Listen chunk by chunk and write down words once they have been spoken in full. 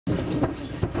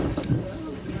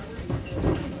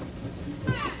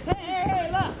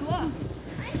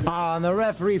Oh, and the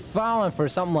referee fouling for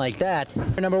something like that.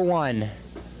 Number 1.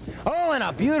 Oh, and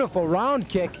a beautiful round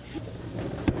kick.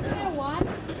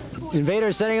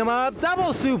 Invaders setting him up.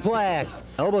 Double suplex.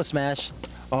 Elbow smash.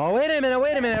 Oh, wait a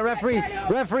minute.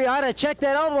 Referee ought to check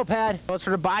that elbow pad. Goes for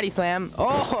the body slam.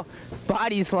 Oh,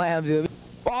 body slam, dude.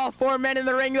 All 4 men in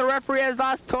the ring. The referee has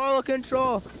lost total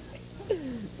control.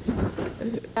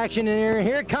 Action in here.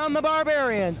 Here come the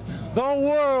Barbarians, the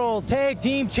World Tag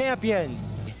Team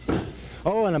Champions.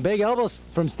 Oh, and a big elbow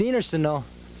from Steenerson, though.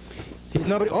 He's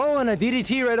nobody. Oh, and a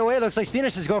DDT right away. Looks like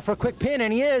Steenerson's going for a quick pin,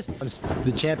 and he is.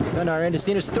 The champion on our end of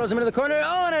Steenerson throws him into the corner.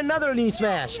 Oh, and another knee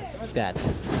smash. That.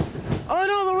 Oh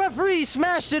no, the referee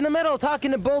smashed in the middle, talking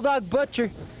to Bulldog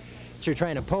Butcher. You're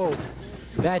trying to pose.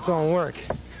 That don't work.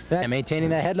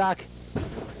 Maintaining that headlock.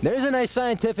 There's a nice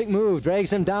scientific move.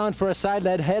 Drags him down for a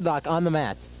side-led headlock on the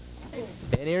mat.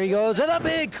 And here he goes with a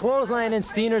big clothesline, and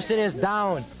Steenerson is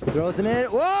down. Throws him in.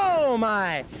 Whoa,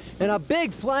 my! And a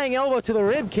big flying elbow to the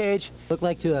rib cage. Looked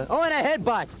like to the. Oh, and a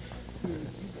headbutt.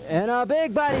 And a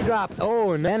big body drop.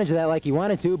 Oh, and managed that like he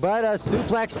wanted to, but a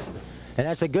suplex. And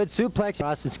that's a good suplex.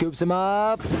 Crossen scoops him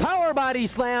up. Power body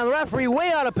slam. The referee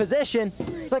way out of position.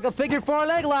 It's like a figure 4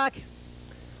 leg lock.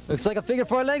 Looks like a figure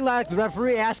 4 leg lock. The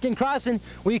referee asking Crossen,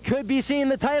 we could be seeing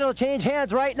the title change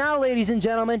hands right now, ladies and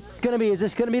gentlemen. Is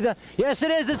this gonna be the, yes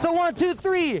it is, it's the 1, 2,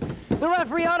 3. The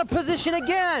referee out of position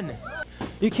again.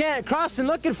 You can't, Crossen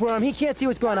looking for him, he can't see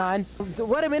what's going on.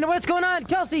 Wait a minute, what's going on?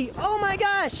 Kelsey, oh my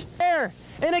gosh, there,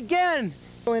 and again.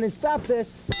 Go in and stop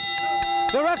this.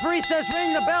 The referee says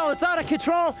ring the bell, it's out of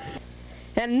control.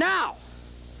 And now,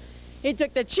 he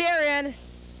took the chair in,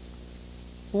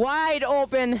 wide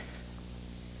open.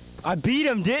 I beat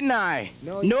him, didn't I?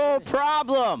 No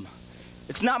problem.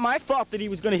 It's not my fault that he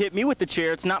was going to hit me with the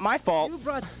chair. It's not my fault. You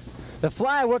brought the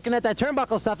Fly working at that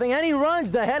turnbuckle stuffing, and he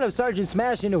runs the head of Sgt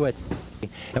Smash into it.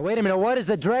 And wait a minute, what is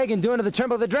the Dragon doing to the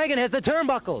turnbuckle? The Dragon has the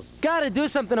turnbuckles. Got to do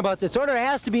something about this. Order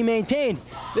has to be maintained.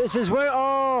 This is where,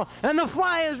 oh, and the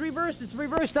Fly is reversed. It's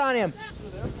reversed on him.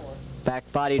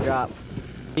 Back body drop.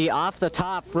 He off the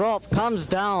top rope, comes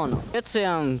down, hits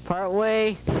him part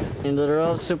way into the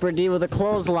rope. Super D with a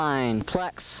clothesline.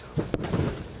 Plex.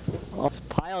 Oh,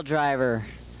 pile driver.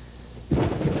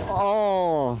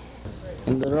 Oh,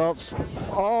 into the ropes.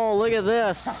 Oh, look at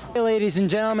this. Hey, ladies and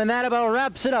gentlemen, that about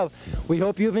wraps it up. We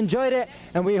hope you've enjoyed it,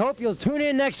 and we hope you'll tune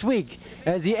in next week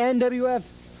as the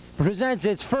NWF presents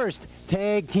its first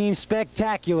Tag Team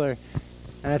Spectacular.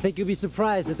 And I think you'll be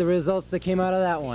surprised at the results that came out of that one.